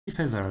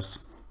feathers.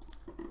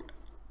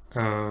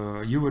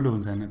 You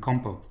alone then, a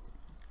compo.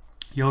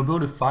 You're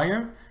about a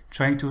fire,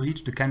 trying to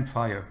reach the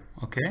campfire,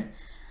 okay?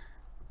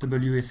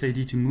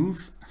 WSAD to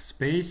move,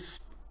 space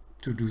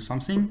to do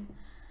something,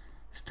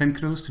 stand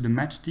close to the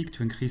matchstick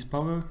to increase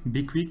power,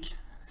 be quick,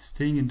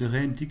 staying in the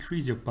rain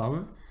decrease your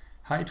power,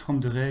 hide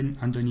from the rain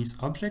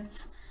underneath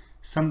objects,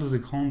 some of the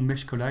ground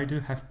mesh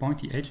collider have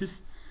pointy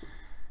edges.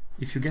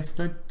 If you get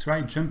stuck,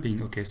 try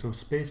jumping. Okay, so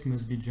space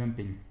must be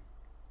jumping.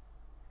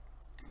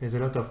 There's a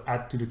lot of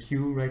add to the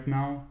queue right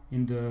now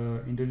in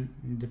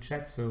the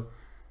chat, so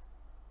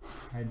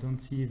I don't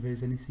see if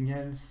there's anything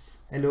else.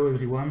 Hello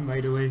everyone, by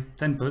the way,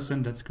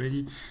 10%, that's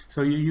crazy.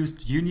 So you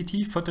used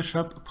Unity,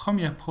 Photoshop,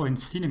 Premiere Pro and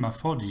Cinema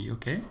 4D,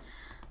 okay?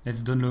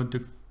 Let's download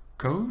the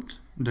code,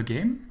 the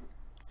game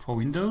for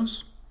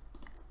Windows.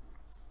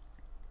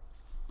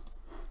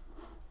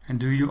 And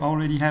do you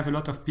already have a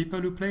lot of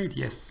people who play it?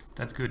 Yes,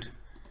 that's good.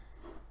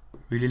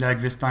 Really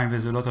like this time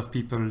there's a lot of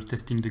people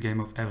testing the game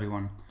of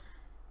everyone.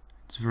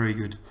 It's very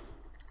good.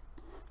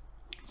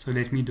 So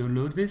let me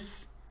download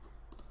this.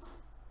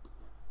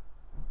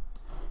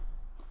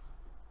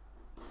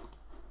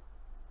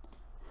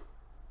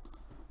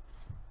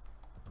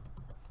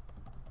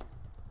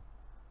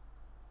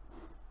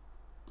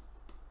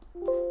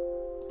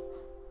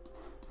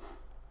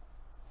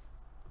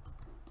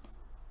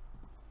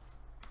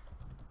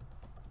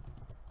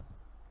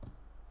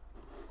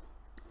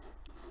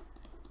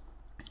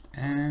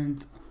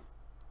 And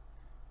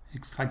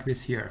extract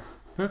this here.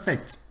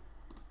 Perfect.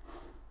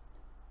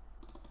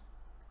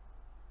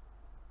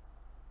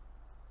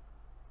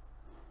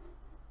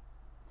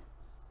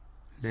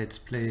 Let's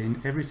play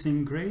in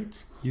everything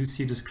great. You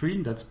see the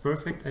screen, that's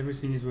perfect.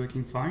 Everything is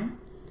working fine.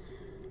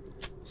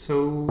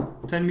 So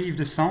tell me if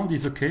the sound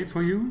is okay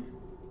for you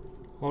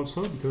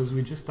also, because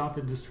we just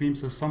started the stream,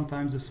 so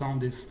sometimes the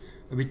sound is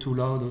a bit too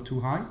loud or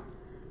too high.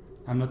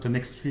 I'm not an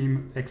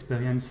extreme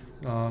experienced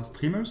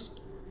streamers.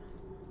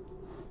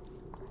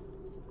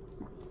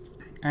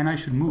 And I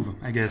should move,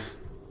 I guess.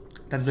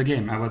 That's the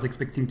game. I was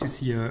expecting to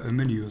see a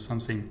menu or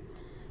something.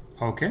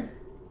 Okay.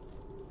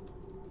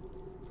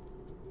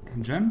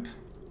 Jump.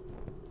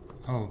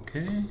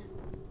 Okay.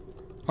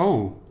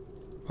 Oh,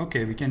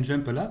 okay, we can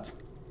jump a lot.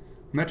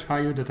 Much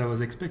higher than I was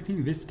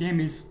expecting. This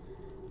game is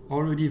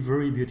already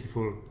very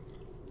beautiful.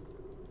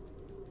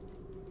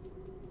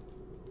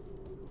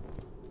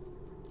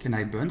 Can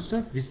I burn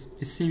stuff? This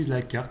seems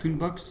like cartoon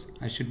box.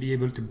 I should be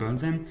able to burn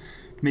them.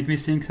 It makes me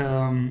think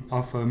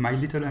of My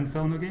Little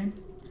Inferno game,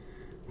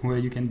 where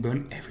you can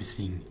burn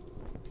everything.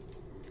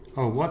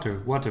 Oh,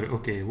 water,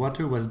 okay,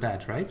 water was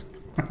bad, right?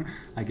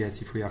 I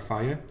guess if we are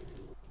fire.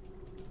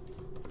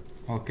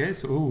 Okay,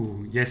 so,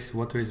 oh, yes,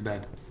 water is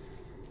bad.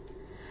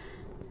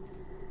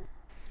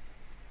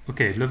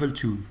 Okay, level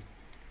 2.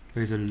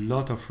 There is a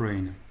lot of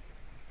rain.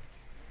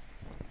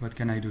 What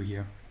can I do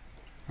here?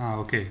 Ah,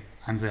 okay,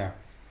 I'm there.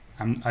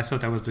 I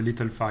thought I was the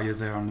little fire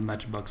there on the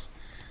matchbox.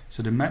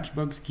 So the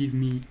matchbox gives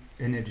me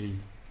energy.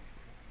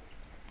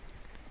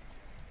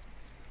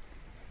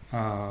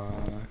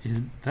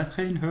 Is that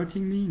rain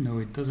hurting me? No,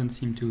 it doesn't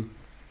seem to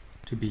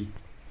be.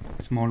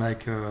 It's more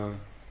like oh,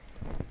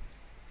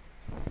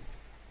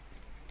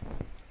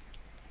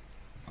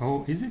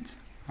 is it?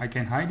 I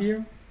can hide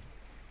here?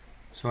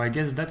 So I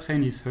guess that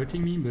rain is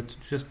hurting me, but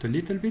just a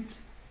little bit.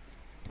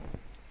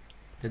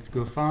 Let's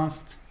go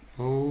fast.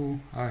 Oh,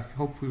 I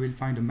hope we will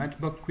find a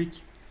matchbox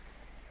quick.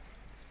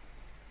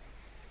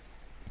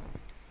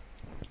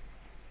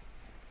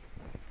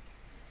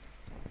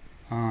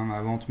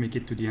 I won't make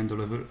it to the end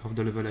of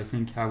the level, I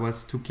think. I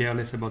was too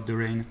careless about the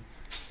rain.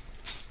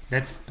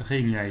 Let's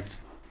reignite.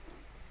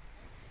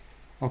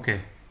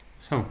 Okay,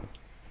 so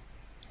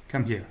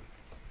come here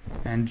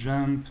and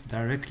jump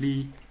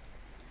directly.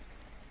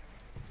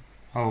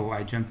 Oh,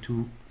 I jumped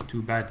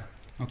too bad.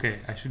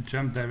 Okay, I should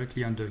jump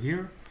directly under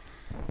here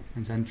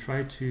and then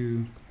try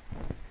to...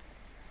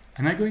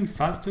 Am I going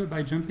faster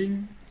by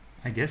jumping?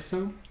 I guess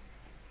so.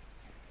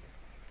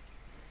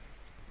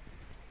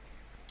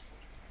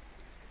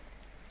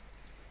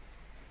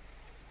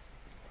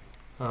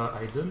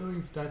 I don't know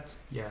if that...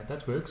 Yeah,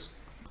 that works.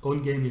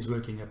 Own game is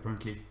working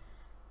apparently.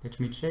 Let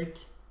me check.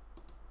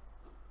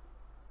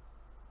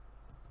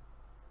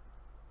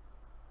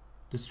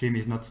 The stream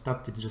is not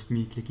stopped, it's just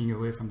me clicking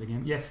away from the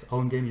game. Yes,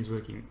 own game is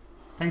working.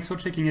 Thanks for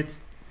checking it.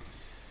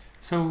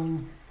 So,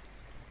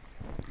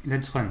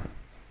 let's run.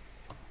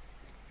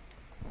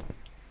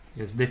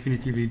 Yes,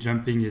 definitively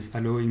jumping is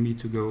allowing me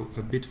to go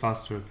a bit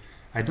faster.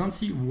 I don't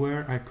see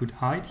where I could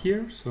hide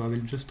here, so I will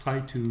just try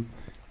to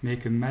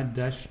make a mad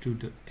dash to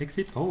the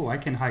exit. Oh, I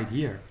can hide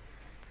here.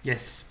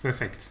 Yes,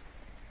 perfect.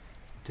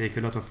 Take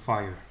a lot of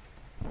fire.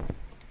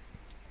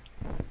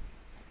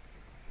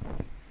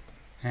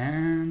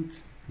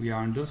 And we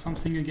are under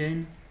something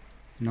again.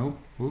 No.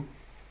 Oh.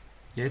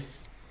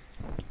 Yes.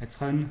 Let's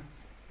run.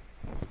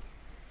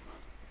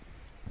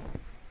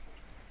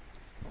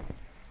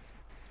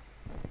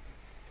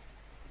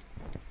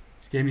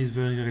 This game is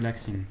very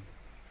relaxing.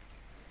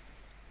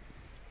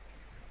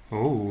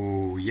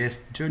 Oh,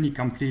 yes, journey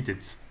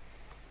completed.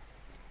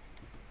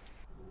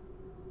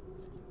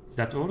 Is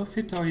that all of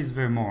it or is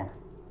there more?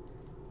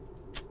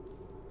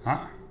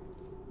 Ah,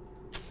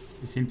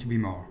 there seem to be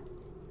more.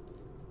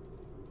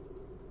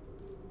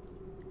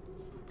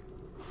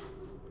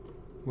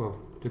 Whoa,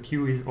 the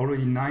queue is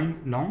already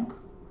 9 long.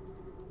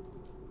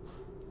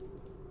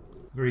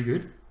 Very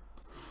good.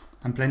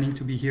 I'm planning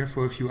to be here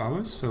for a few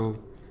hours, so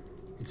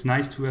it's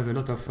nice to have a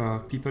lot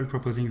of people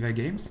proposing their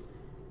games.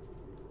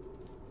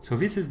 So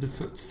this is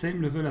the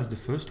same level as the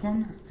first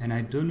one, and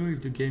I don't know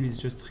if the game is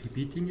just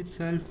repeating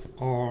itself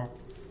or...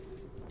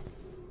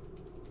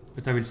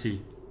 but I will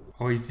see.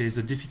 Or if there's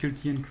a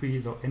difficulty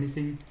increase or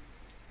anything.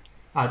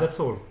 Ah, that's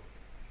all.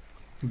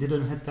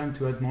 Didn't have time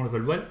to add more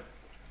level. Well,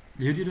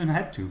 you didn't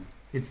have to.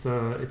 It's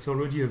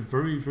already a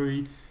very,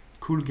 very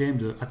cool game.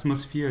 The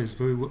atmosphere is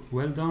very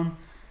well done.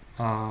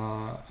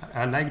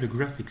 I like the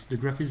graphics. The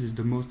graphics is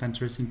the most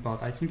interesting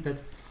part. I think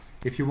that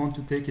if you want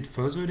to take it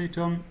further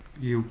later on,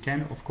 you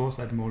can of course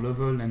add more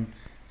level and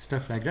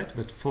stuff like that,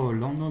 but for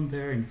London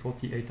there in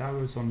 48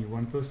 hours, only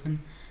one person,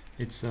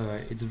 it's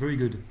very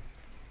good.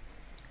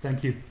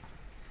 Thank you.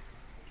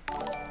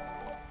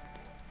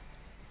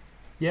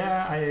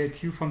 Yeah, I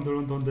queue from the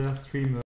London there stream.